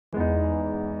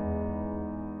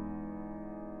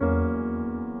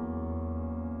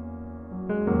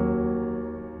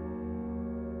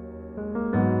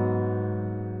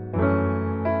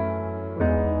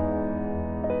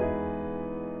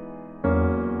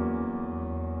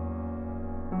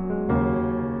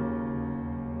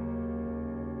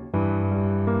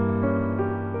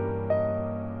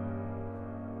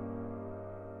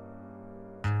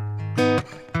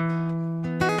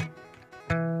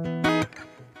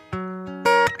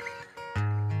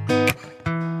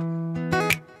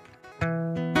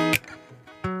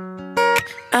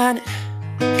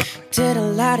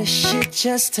lot of shit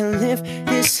just to live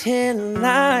this here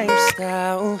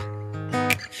lifestyle.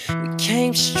 We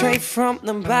came straight from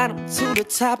the bottom to the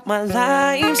top, my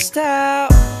lifestyle.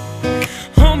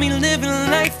 Homie, living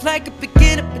life like a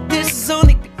beginner, but this is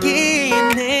only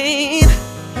beginning.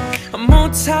 I'm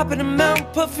on top of the mountain,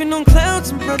 puffing on clouds,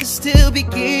 and brothers still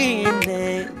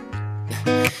beginning.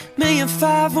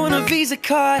 $1,500,000 on a Visa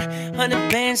card,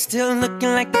 100 bands still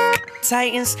looking like the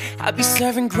Titans. I be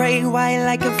serving gray white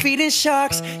like I'm feeding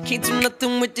sharks. Can't do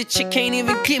nothing with the chick, can't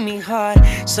even get me hard.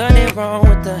 Something wrong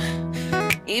with the.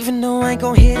 Even though I ain't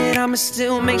gon' hit it, I'ma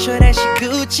still make sure that she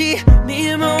Gucci. Me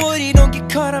and my woody don't get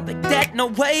caught up like that, no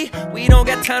way. We don't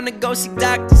got time to go see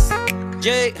doctors.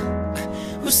 Jay,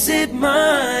 who said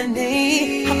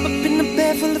money? Hop up in the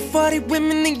bed full of 40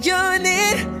 women and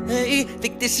yawning. Hey,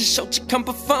 think this is show you come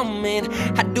performing.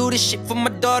 I do this shit for my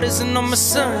daughters and all my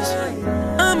sons.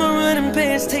 I'ma run them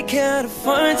bands, take care of the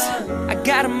funds. I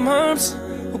got a moms,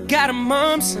 who got a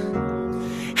moms.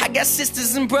 I got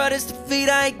sisters and brothers to feed.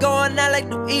 I ain't going out like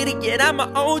no idiot, I'm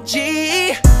an OG.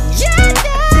 Yeah, I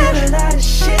did a lot of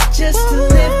shit just to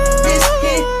live this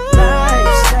hit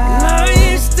lifestyle.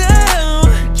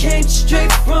 Came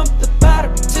straight from the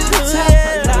bottom to the top,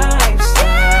 my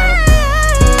lifestyle.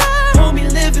 Homie,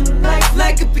 living life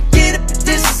like a beginner, but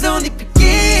this is only beginning.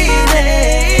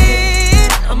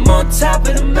 I'm on top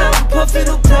of the mountain, puffing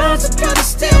on clouds, and brothers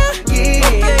still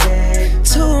beginning.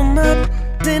 Two of my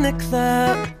in the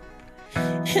club,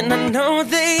 and I know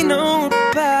they know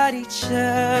about each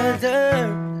other.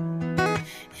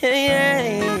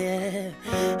 Yeah.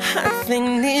 I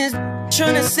think these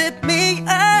tryna set me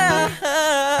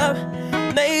up.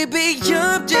 Maybe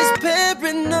I'm just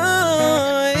paranoid.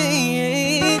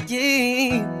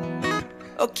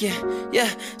 Okay, yeah.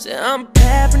 So I'm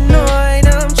paranoid,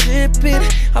 I'm tripping.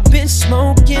 I've been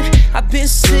smoking, I've been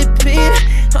sipping.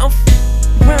 I'm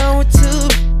around with two,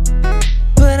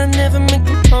 but I never make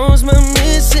them hoes my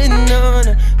missing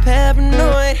on.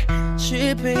 Paranoid,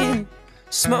 tripping,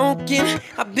 smoking,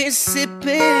 I've been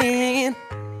sipping.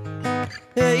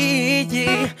 Hey,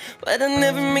 yeah, but I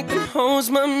never make them hoes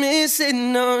my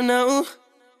missing, no.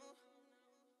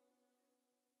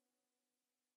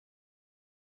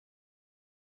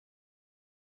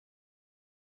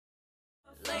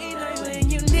 Late night when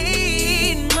you need